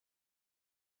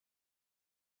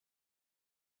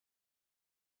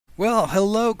Well,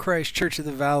 hello, Christ Church of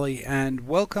the Valley, and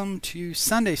welcome to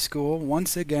Sunday School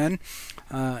once again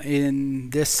in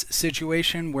this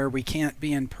situation where we can't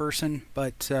be in person.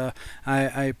 But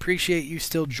I appreciate you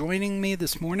still joining me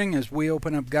this morning as we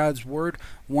open up God's Word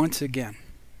once again.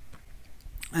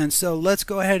 And so let's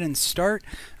go ahead and start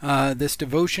this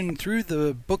devotion through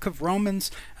the book of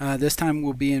Romans. This time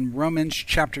we'll be in Romans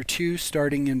chapter 2,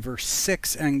 starting in verse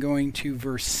 6 and going to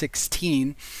verse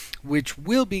 16, which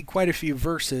will be quite a few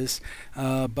verses,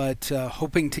 but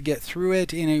hoping to get through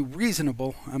it in a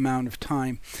reasonable amount of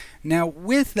time. Now,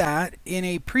 with that, in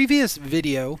a previous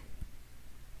video,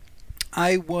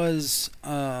 I was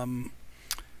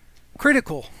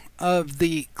critical of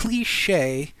the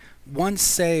cliche once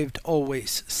saved,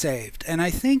 always saved. And I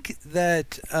think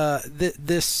that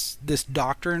this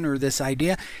doctrine or this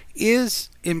idea is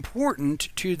important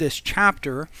to this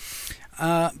chapter,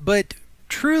 but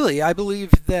truly I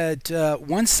believe that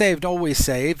once saved, always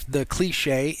saved, the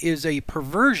cliche, is a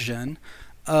perversion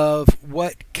of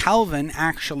what Calvin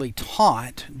actually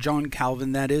taught, John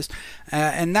Calvin that is,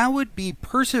 and that would be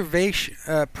preservation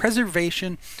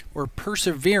or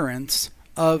perseverance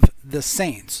of the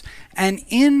saints. And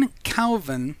in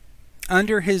Calvin,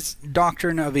 under his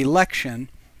doctrine of election,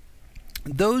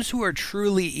 those who are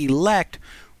truly elect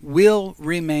will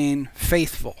remain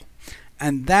faithful.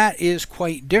 And that is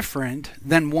quite different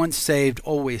than once saved,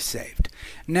 always saved.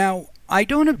 Now, I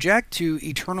don't object to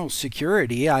eternal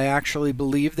security. I actually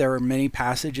believe there are many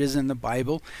passages in the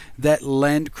Bible that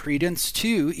lend credence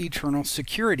to eternal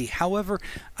security. However,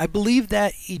 I believe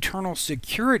that eternal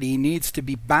security needs to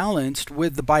be balanced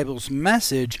with the Bible's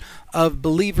message of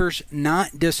believers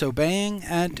not disobeying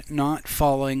and not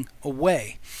falling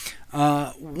away.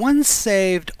 Once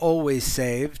saved, always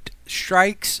saved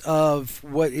strikes of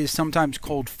what is sometimes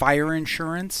called fire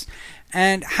insurance,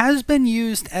 and has been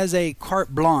used as a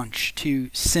carte blanche to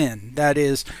sin. That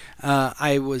is,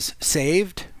 I was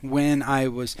saved when I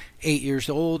was 8 years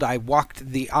old. I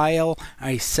walked the aisle.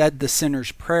 I said the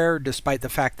sinner's prayer, despite the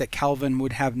fact that Calvin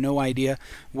would have no idea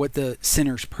what the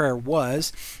sinner's prayer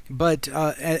was. But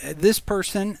this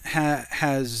person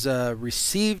has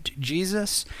received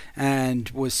Jesus and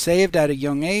was saved at a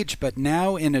young age, but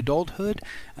now in adulthood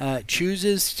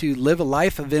chooses to live a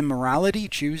life of immorality,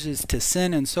 chooses to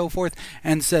sin and so forth,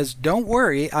 and says, don't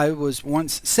worry, I was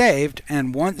once saved,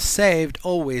 and once saved,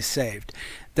 always saved.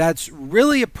 That's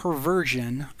really a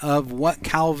perversion of what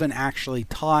Calvin actually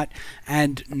taught,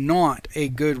 and not a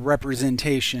good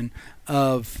representation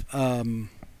of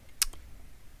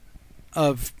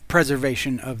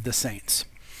preservation of the saints.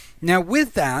 Now,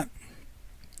 with that,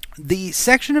 the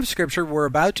section of Scripture we're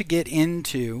about to get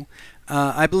into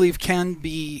I believe can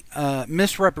be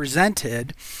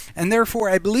misrepresented, and therefore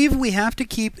I believe we have to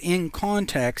keep in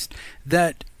context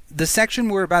that the section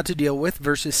we're about to deal with,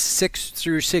 verses 6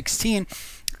 through 16,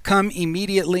 come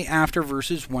immediately after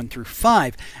verses 1 through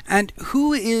 5. And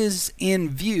who is in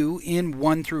view in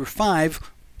 1 through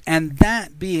 5, and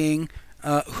that being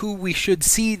who we should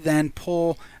see then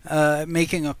Paul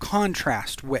making a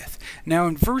contrast with. Now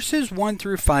in verses 1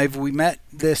 through 5 we met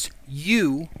this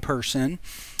you person,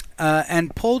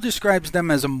 and Paul describes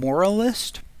them as a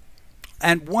moralist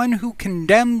and one who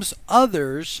condemns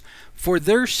others for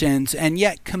their sins and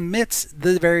yet commits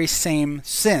the very same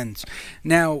sins.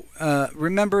 Now,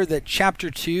 remember that chapter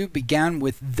 2 began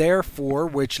with therefore,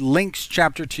 which links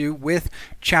chapter 2 with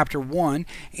chapter 1.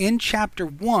 In chapter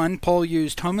 1, Paul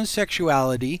used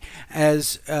homosexuality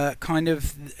as kind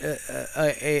of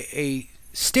a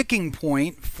sticking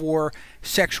point for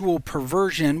sexual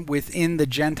perversion within the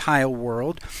Gentile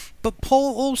world. But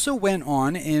Paul also went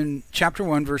on in chapter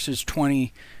 1, verses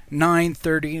 29,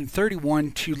 30, and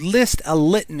 31 to list a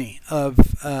litany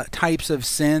of types of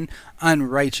sin: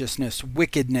 unrighteousness,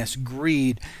 wickedness,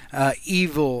 greed,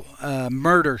 evil,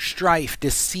 murder, strife,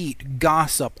 deceit,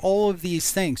 gossip, all of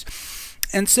these things.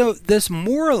 And so this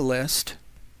moralist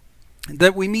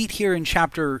that we meet here in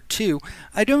chapter 2,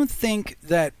 I don't think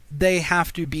that they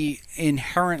have to be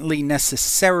inherently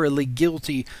necessarily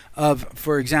guilty of,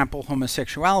 for example,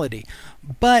 homosexuality,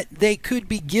 but they could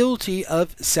be guilty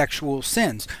of sexual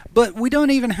sins. But we don't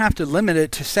even have to limit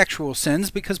it to sexual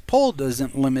sins, because Paul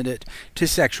doesn't limit it to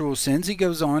sexual sins. He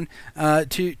goes on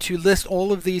to list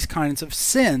all of these kinds of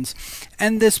sins.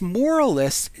 And this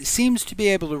moralist seems to be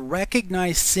able to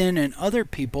recognize sin in other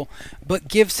people, but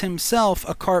gives himself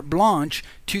a carte blanche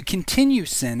to continue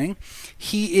sinning.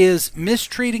 He is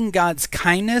mistreating God's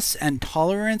kindness and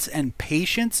tolerance and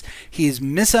patience. He is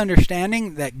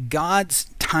misunderstanding that God's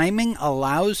timing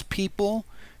allows people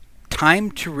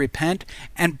time to repent,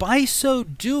 and by so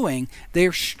doing,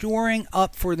 they're storing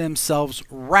up for themselves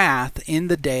wrath in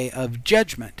the day of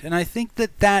judgment. And I think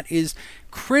that that is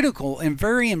critical and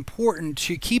very important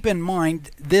to keep in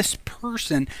mind this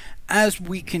person as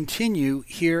we continue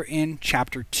here in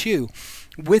chapter 2.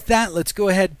 With that, let's go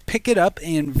ahead and pick it up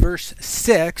in verse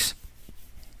 6.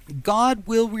 God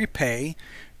will repay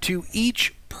to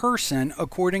each person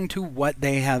according to what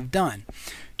they have done.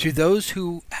 To those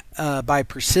who, by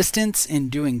persistence in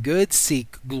doing good,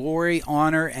 seek glory,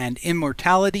 honor, and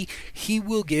immortality, he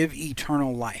will give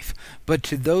eternal life. But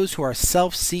to those who are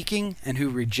self-seeking and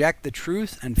who reject the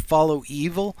truth and follow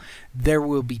evil, there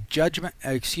will be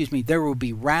there will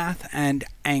be wrath and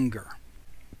anger.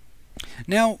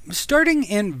 Now, starting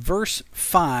in verse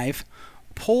 5,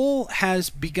 Paul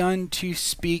has begun to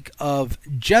speak of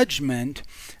judgment.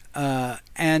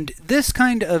 And this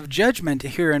kind of judgment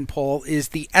here in Paul is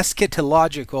the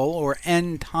eschatological or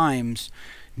end times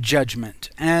judgment.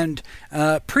 And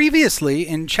previously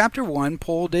in chapter 1,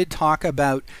 Paul did talk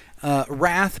about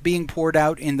wrath being poured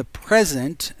out in the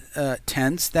present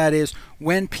tense. That is,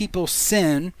 when people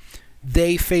sin,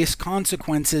 they face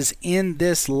consequences in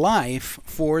this life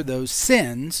for those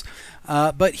sins.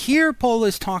 But here Paul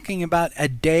is talking about a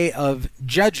day of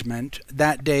judgment,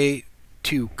 that day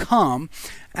to come.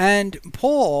 And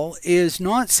Paul is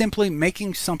not simply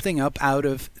making something up out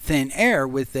of thin air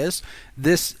with this.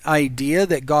 This idea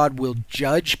that God will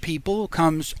judge people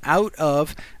comes out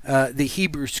of the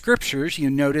Hebrew Scriptures.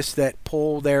 You notice that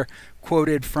Paul there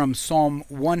quoted from Psalm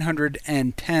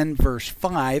 110 verse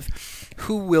 5,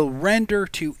 who will render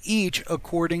to each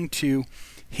according to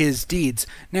his deeds.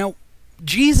 Now,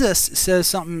 Jesus says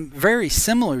something very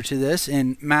similar to this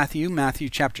in Matthew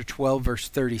chapter 12 verse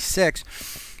 36.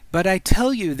 But I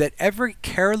tell you that every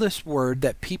careless word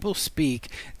that people speak,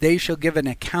 they shall give an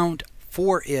account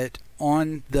for it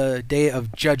on the day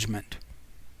of judgment.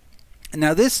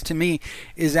 Now this to me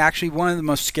is actually one of the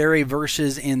most scary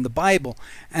verses in the Bible.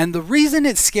 And the reason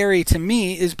it's scary to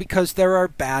me is because there are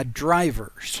bad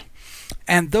drivers.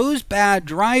 And those bad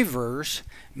drivers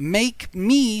make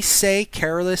me say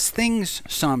careless things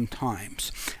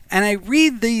sometimes. And I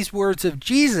read these words of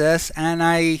Jesus and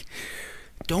I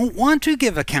don't want to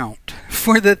give account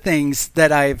for the things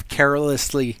that I've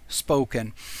carelessly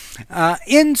spoken.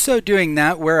 In so doing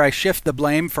that, where I shift the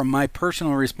blame from my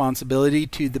personal responsibility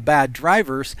to the bad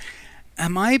drivers,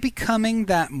 am I becoming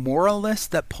that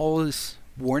moralist that Paul is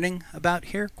warning about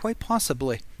here? Quite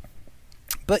possibly.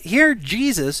 But here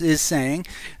Jesus is saying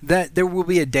that there will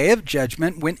be a day of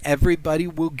judgment when everybody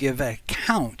will give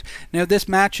account. Now this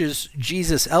matches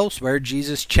Jesus elsewhere,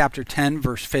 Jesus chapter 10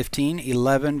 verse 15,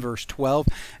 11 verse 12,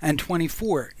 and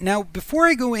 24. Now before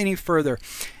I go any further,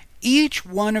 each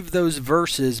one of those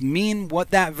verses mean what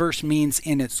that verse means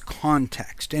in its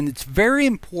context. And it's very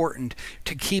important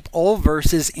to keep all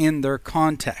verses in their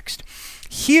context.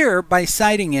 Here, by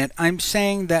citing it, I'm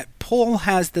saying that Paul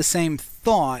has the same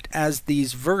thought as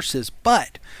these verses,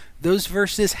 but those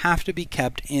verses have to be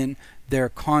kept in their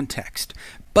context.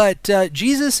 But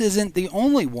Jesus isn't the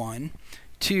only one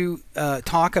to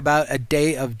talk about a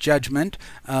day of judgment.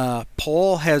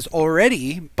 Paul has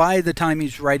already, by the time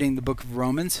he's writing the book of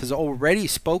Romans, has already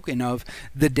spoken of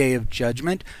the day of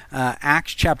judgment.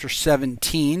 Acts chapter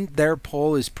 17, there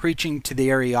Paul is preaching to the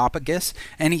Areopagus,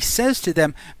 and he says to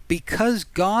them, because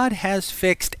God has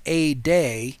fixed a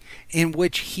day in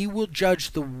which he will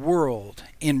judge the world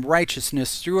in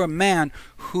righteousness through a man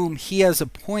whom he has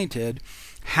appointed,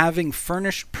 having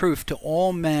furnished proof to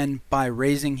all men by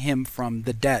raising him from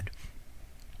the dead.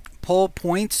 Paul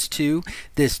points to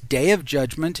this day of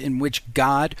judgment in which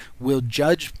God will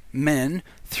judge men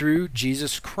through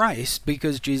Jesus Christ,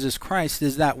 because Jesus Christ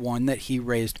is that one that he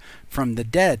raised from the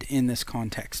dead in this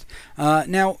context.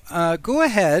 Now, go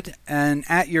ahead and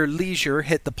at your leisure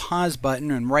hit the pause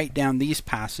button and write down these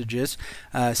passages.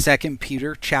 2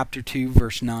 Peter chapter 2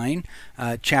 verse 9,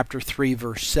 chapter 3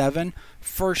 verse 7,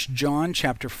 1 John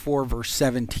chapter 4 verse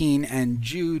 17, and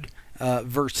Jude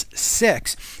verse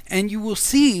 6, and you will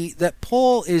see that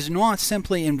Paul is not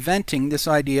simply inventing this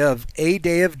idea of a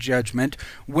day of judgment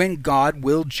when God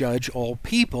will judge all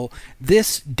people.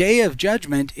 This day of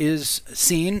judgment is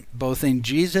seen both in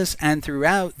Jesus and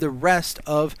throughout the rest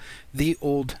of the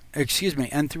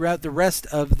throughout the rest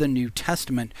of the New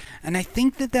Testament. And I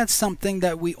think that that's something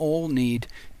that we all need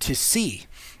to see.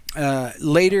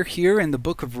 Later here in the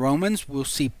book of Romans, we'll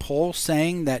see Paul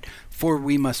saying that for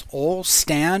we must all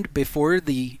stand before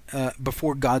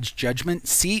God's judgment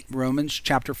seat. Romans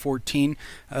chapter 14,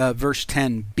 verse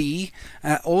 10b.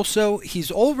 Also, he's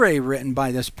already written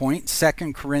by this point,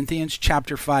 2 Corinthians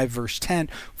chapter 5, verse 10,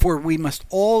 for we must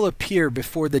all appear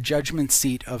before the judgment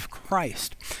seat of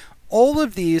Christ. All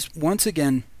of these, once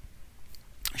again,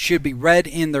 should be read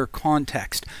in their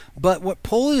context. But what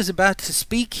Paul is about to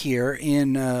speak here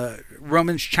in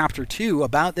Romans chapter 2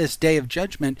 about this day of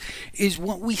judgment is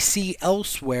what we see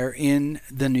elsewhere in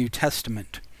the New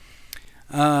Testament.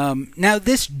 Now,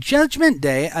 this judgment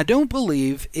day, I don't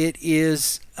believe it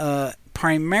is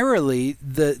primarily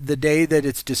the day that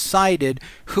it's decided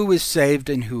who is saved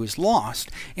and who is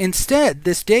lost. Instead,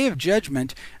 this day of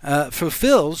judgment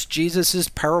fulfills Jesus'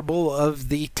 parable of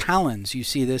the talents. You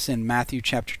see this in Matthew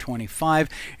chapter 25.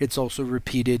 It's also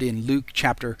repeated in Luke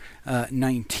chapter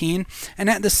 19. And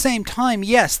at the same time,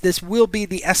 yes, this will be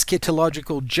the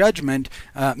eschatological judgment,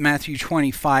 Matthew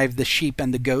 25, the sheep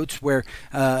and the goats, where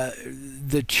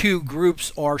the two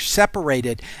groups are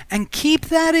separated. And keep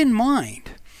that in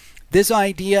mind. This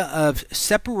idea of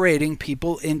separating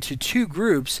people into two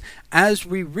groups as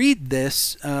we read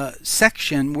this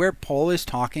section where Paul is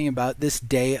talking about this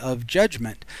day of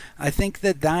judgment. I think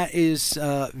that that is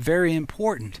very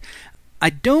important.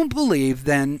 I don't believe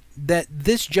then that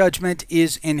this judgment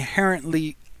is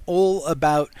inherently all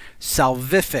about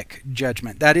salvific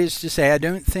judgment. That is to say, I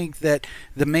don't think that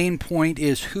the main point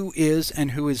is who is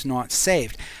and who is not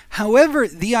saved. However,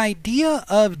 the idea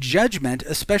of judgment,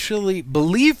 especially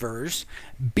believers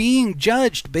being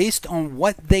judged based on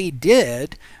what they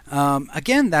did,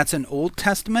 again, that's an Old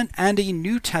Testament and a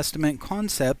New Testament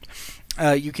concept.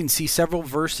 You can see several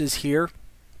verses here,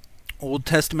 Old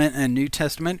Testament and New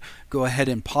Testament. Go ahead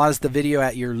and pause the video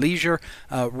at your leisure,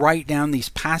 write down these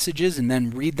passages and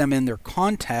then read them in their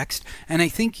context, and I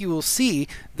think you will see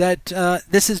that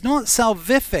this is not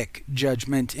salvific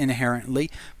judgment inherently,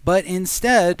 but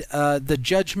instead the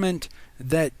judgment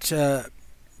that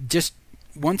just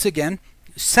once again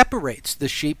separates the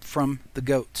sheep from the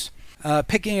goats.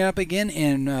 Picking it up again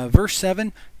in verse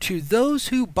 7, to those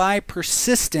who by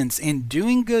persistence in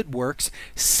doing good works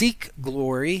seek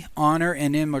glory, honor,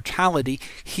 and immortality,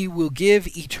 he will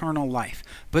give eternal life.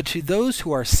 But to those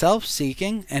who are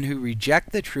self-seeking and who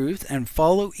reject the truth and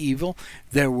follow evil,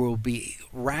 there will be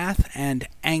wrath and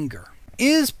anger.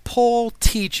 Is Paul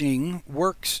teaching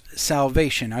works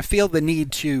salvation? I feel the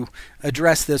need to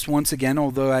address this once again,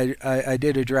 although I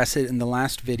did address it in the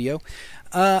last video.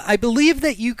 I believe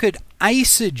that you could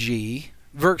eisege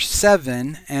verse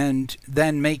 7 and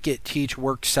then make it teach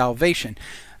works salvation.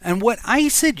 And what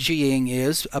eisegeing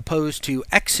is, opposed to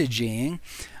exegeing,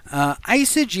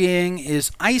 eisegeing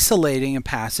is isolating a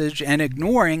passage and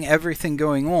ignoring everything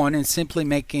going on and simply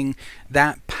making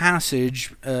that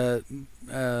passage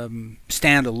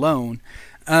stand alone.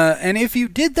 And if you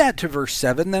did that to verse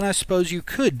 7, then I suppose you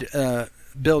could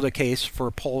build a case for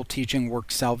Paul teaching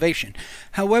works salvation.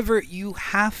 However, you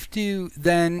have to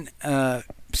then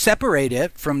separate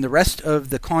it from the rest of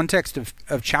the context of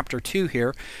chapter 2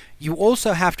 here. You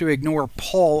also have to ignore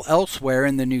Paul elsewhere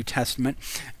in the New Testament,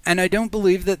 and I don't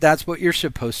believe that that's what you're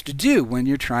supposed to do when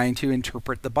you're trying to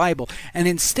interpret the Bible. And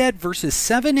instead, verses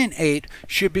 7 and 8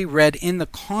 should be read in the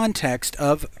context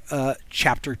of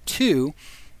chapter 2,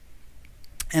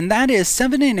 and that is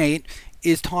 7 and 8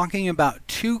 is talking about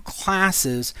two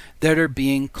classes that are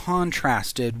being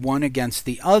contrasted one against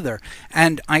the other.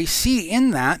 And I see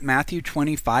in that Matthew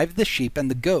 25, the sheep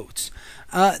and the goats.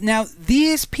 Now,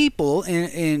 these people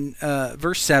in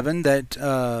verse 7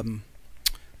 that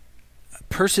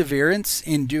perseverance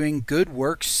in doing good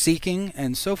works, seeking,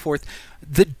 and so forth,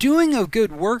 the doing of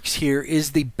good works here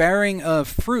is the bearing of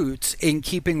fruits in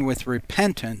keeping with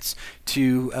repentance,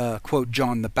 to quote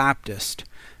John the Baptist.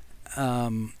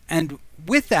 And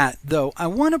with that, though, I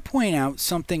want to point out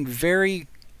something very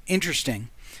interesting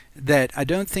that I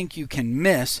don't think you can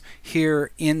miss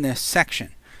here in this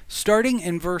section. Starting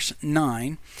in verse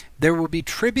 9, there will be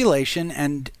tribulation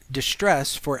and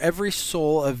distress for every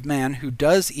soul of man who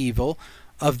does evil,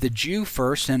 of the Jew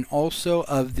first and also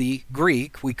of the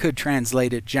Greek. We could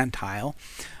translate it Gentile.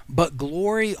 But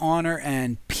glory, honor,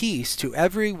 and peace to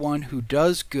everyone who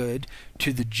does good,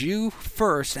 to the Jew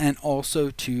first and also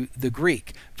to the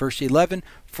Greek. Verse 11,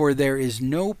 for there is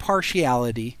no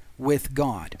partiality with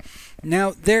God.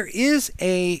 Now, there is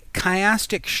a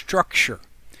chiastic structure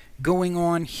going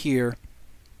on here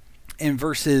in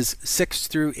verses 6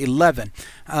 through 11.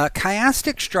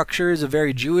 Chiastic structure is a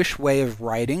very Jewish way of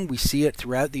writing. We see it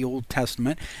throughout the Old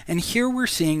Testament, and here we're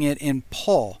seeing it in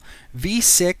Paul.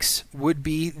 V6 would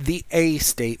be the A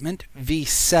statement,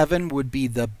 V7 would be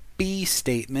the B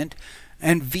statement,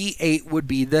 and V8 would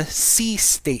be the C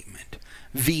statement.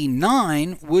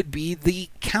 V9 would be the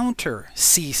counter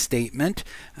C statement,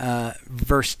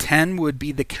 verse 10 would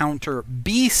be the counter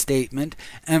B statement,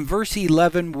 and verse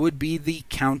 11 would be the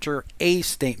counter A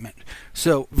statement.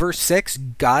 So verse 6,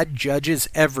 God judges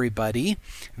everybody.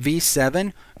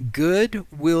 V7, good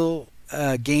will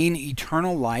gain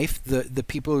eternal life. The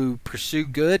people who pursue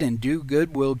good and do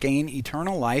good will gain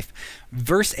eternal life.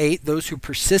 Verse 8, those who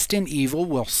persist in evil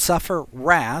will suffer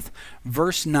wrath.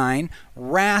 Verse 9,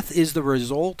 wrath is the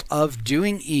result of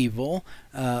doing evil.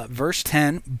 Verse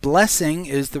 10, blessing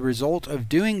is the result of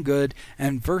doing good.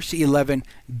 And verse 11,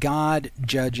 God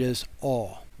judges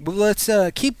all. Well, let's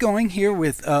keep going here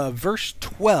with verse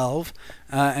 12,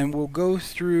 and we'll go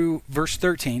through verse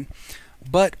 13.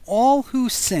 But all who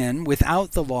sin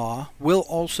without the law will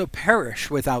also perish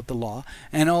without the law,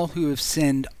 and all who have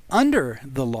sinned under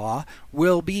the law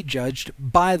will be judged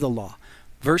by the law.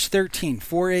 Verse 13,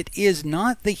 for it is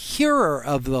not the hearer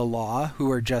of the law who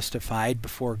are justified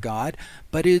before God,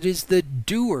 but it is the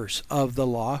doers of the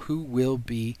law who will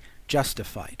be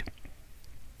justified.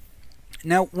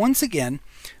 Now, once again,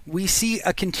 we see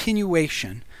a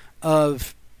continuation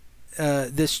of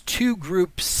this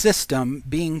two-group system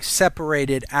being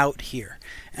separated out here.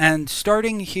 And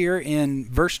starting here in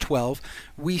verse 12,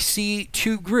 we see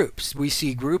two groups. We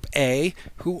see group A,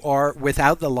 who are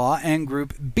without the law, and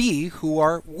group B, who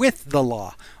are with the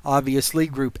law. Obviously,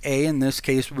 group A in this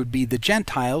case would be the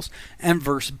Gentiles,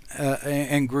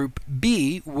 and group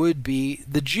B would be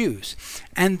the Jews.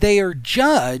 And they are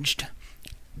judged,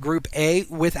 group A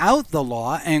without the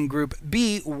law, and group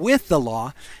B with the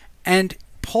law. And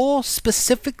Paul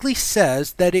specifically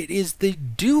says that it is the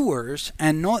doers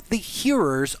and not the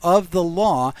hearers of the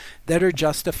law that are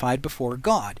justified before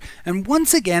God. And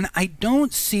once again, I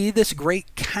don't see this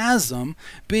great chasm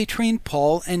between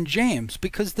Paul and James,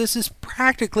 because this is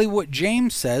practically what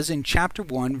James says in chapter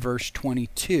 1, verse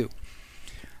 22.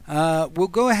 We'll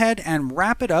go ahead and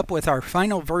wrap it up with our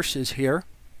final verses here,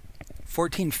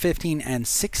 14, 15, and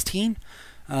 16.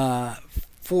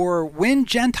 For when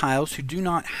Gentiles who do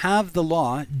not have the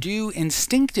law do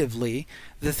instinctively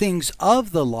the things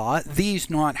of the law, these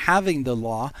not having the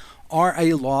law are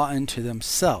a law unto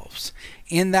themselves,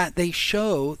 in that they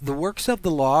show the works of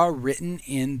the law written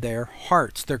in their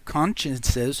hearts, their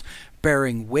consciences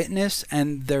bearing witness,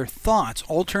 and their thoughts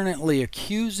alternately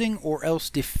accusing or else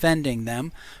defending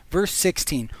them. Verse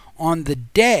 16, on the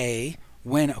day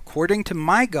when, according to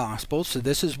my gospel, so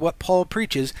this is what Paul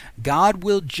preaches, God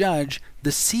will judge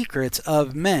the secrets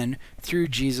of men through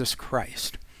Jesus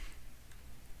Christ.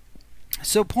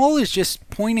 So Paul is just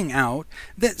pointing out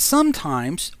that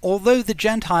sometimes, although the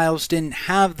Gentiles didn't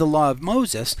have the law of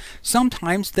Moses,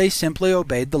 sometimes they simply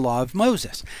obeyed the law of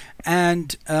Moses.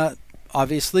 And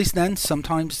obviously then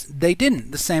sometimes they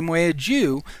didn't. The same way a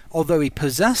Jew, although he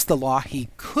possessed the law, he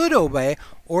could obey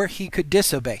or he could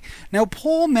disobey. Now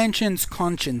Paul mentions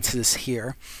consciences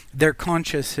here, their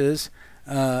consciences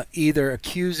either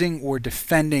accusing or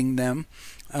defending them.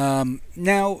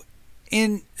 Now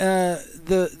in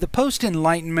the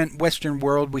post-Enlightenment Western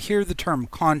world, we hear the term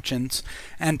conscience,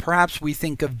 and perhaps we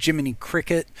think of Jiminy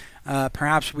Cricket.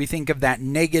 Perhaps we think of that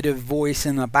negative voice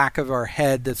in the back of our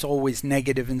head that's always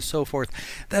negative and so forth.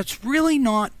 That's really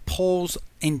not Paul's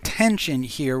intention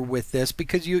here with this,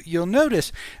 because you'll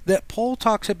notice that Paul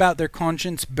talks about their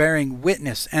conscience bearing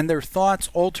witness and their thoughts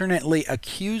alternately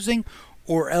accusing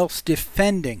or else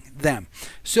defending them.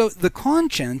 So the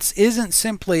conscience isn't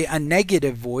simply a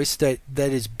negative voice that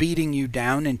is beating you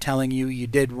down and telling you you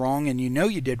did wrong and you know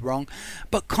you did wrong,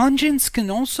 but conscience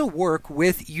can also work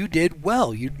with you did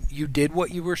well, you did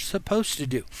what you were supposed to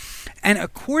do. And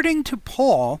according to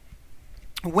Paul,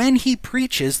 when he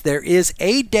preaches, there is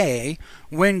a day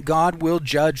when God will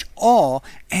judge all,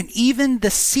 and even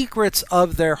the secrets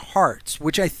of their hearts,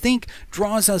 which I think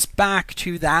draws us back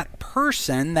to that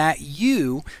person, that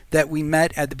you that we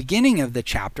met at the beginning of the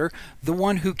chapter, the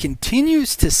one who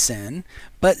continues to sin,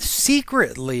 but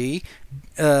secretly,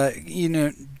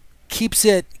 keeps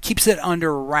it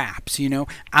under wraps,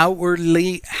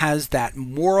 outwardly has that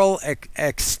moral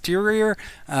exterior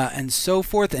and so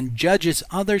forth, and judges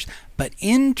others, but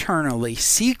internally,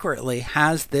 secretly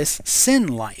has this sin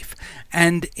life.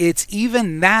 And it's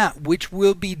even that which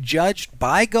will be judged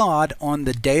by God on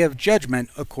the day of judgment,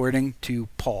 according to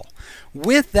Paul.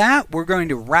 With that, we're going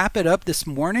to wrap it up this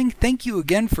morning. Thank you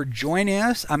again for joining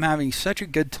us. I'm having such a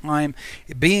good time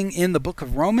being in the book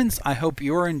of Romans. I hope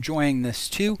you're enjoying this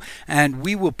too. And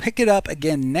we will pick it up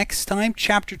again next time,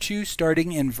 chapter 2,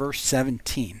 starting in verse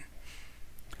 17.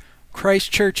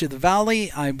 Christ Church of the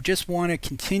Valley, I just want to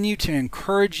continue to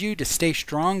encourage you to stay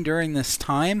strong during this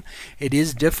time. It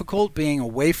is difficult being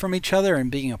away from each other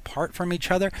and being apart from each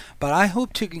other, but I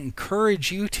hope to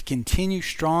encourage you to continue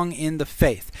strong in the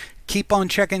faith. Keep on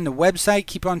checking the website,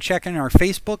 keep on checking our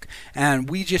Facebook, and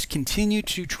we just continue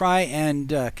to try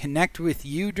and connect with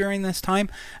you during this time.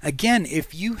 Again,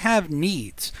 if you have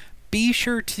needs, be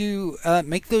sure to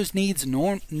make those needs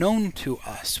known to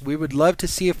us. We would love to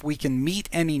see if we can meet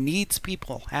any needs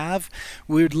people have.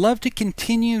 We would love to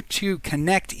continue to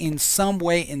connect in some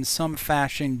way, in some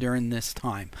fashion during this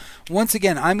time. Once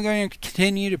again, I'm going to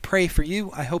continue to pray for you.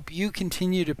 I hope you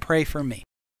continue to pray for me.